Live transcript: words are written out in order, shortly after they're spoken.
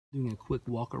Doing a quick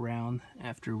walk around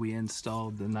after we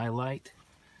installed the Nilight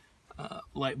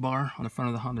Light Bar on the front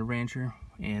of the Honda Rancher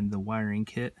and the wiring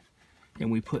kit. And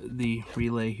we put the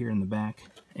relay here in the back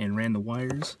and ran the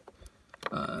wires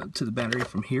to the battery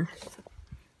from here.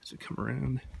 As we come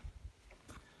around,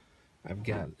 I've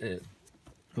got it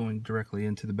going directly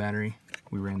into the battery.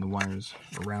 We ran the wires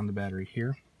around the battery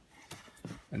here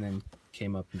and then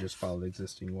came up and just followed the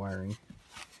existing wiring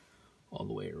all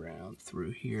the way around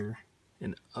through here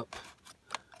and up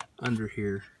under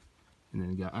here, and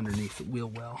then got underneath the wheel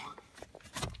well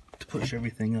to push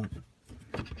everything up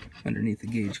underneath the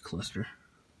gauge cluster.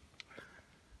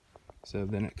 So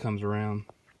then it comes around.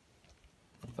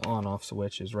 The on-off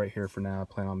switch is right here for now. I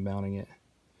plan on mounting it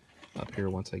up here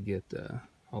once I get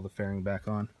all the fairing back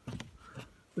on.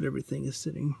 But everything is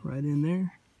sitting right in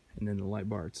there, and then the light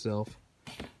bar itself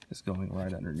is going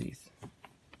right underneath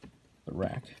the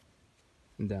rack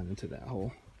and down into that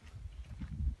hole.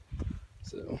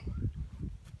 So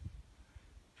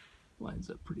lines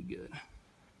up pretty good.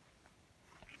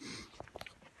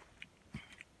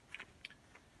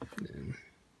 And then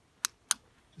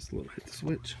just a little hit the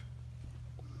switch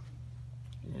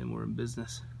and we're in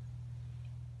business.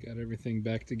 Got everything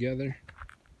back together.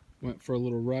 Went for a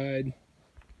little ride.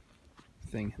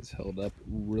 Thing has held up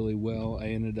really well. I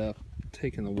ended up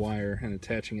taking the wire and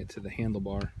attaching it to the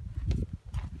handlebar,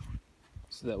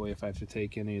 so that way if I have to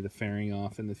take any of the fairing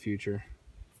off in the future,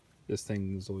 this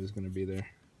thing is always going to be there.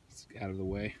 It's out of the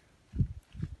way.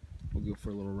 We'll go for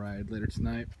a little ride later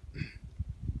tonight.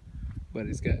 But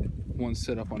he's got one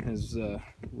set up on his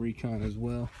Recon as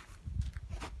well.